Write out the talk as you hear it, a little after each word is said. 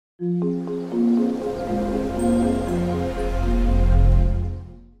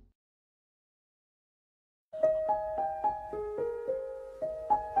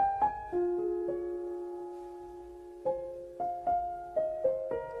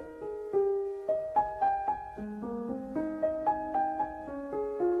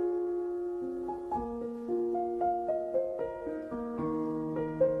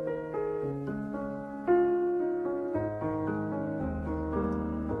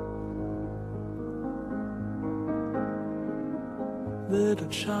Little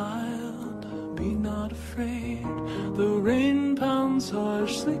child, be not afraid. The rain pounds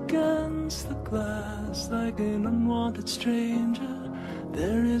harshly against the glass like an unwanted stranger.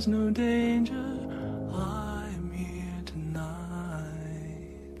 There is no danger, I am here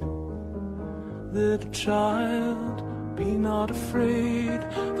tonight. Little child, be not afraid.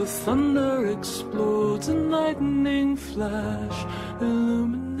 The thunder explodes and lightning flash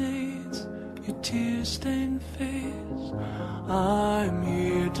illuminates your tear-stained face. I'm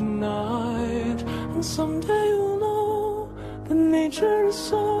here tonight, and someday you'll know that nature is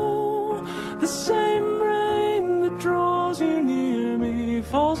so. The same rain that draws you near me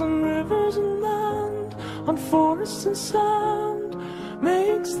falls on rivers and land, on forests and sand,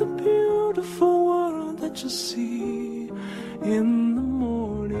 makes the beautiful world that you see in the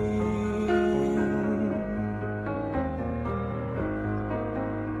morning.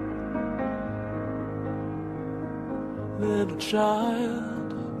 Little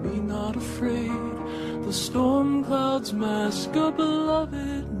child, be not afraid. The storm clouds mask your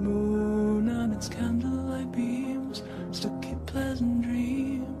beloved moon, and its candlelight beams still keep pleasant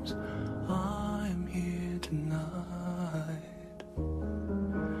dreams. I'm here tonight.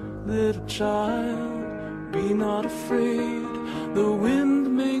 Little child, be not afraid. The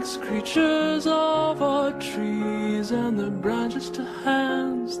wind makes creatures of our trees, and the branches to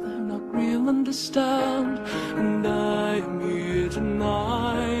hands that not real understand. And I am here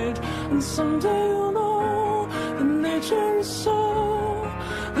tonight, and someday you'll know that nature is so.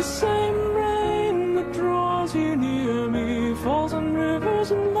 The same rain that draws you near me falls on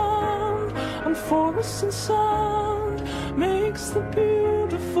rivers and land, on forests and sand, makes the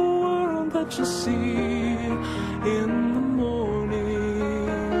beautiful world that you see in the morning.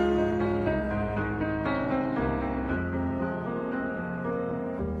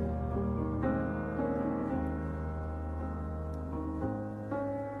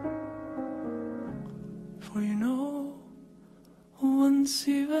 For you know, once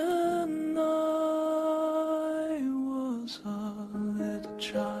even I was a little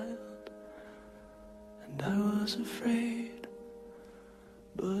child, and I was afraid,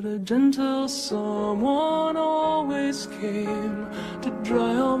 but a gentle someone always came to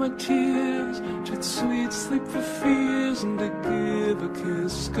dry all my tears, to sweet sleep for fears, and to give a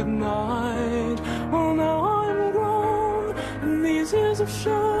kiss goodnight. Well, now I'm grown, and these years have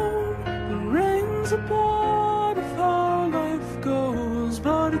shown the rain's a part of how life goes.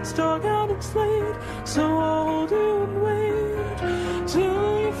 But it's dark and it's late, so I'll hold you and wait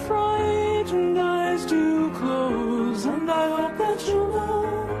till your frightened eyes do close. And I hope that you'll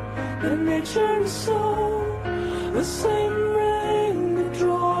know that nature is so. The same rain that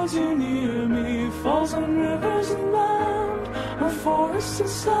draws you near me falls on rivers and land, on forests and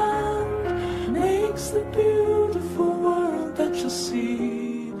sand, makes the beautiful world that you'll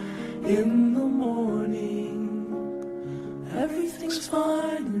see in the morning. Everything's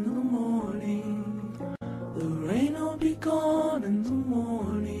fine in the morning. The rain will be gone in the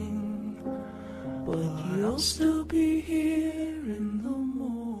morning, but you'll still be here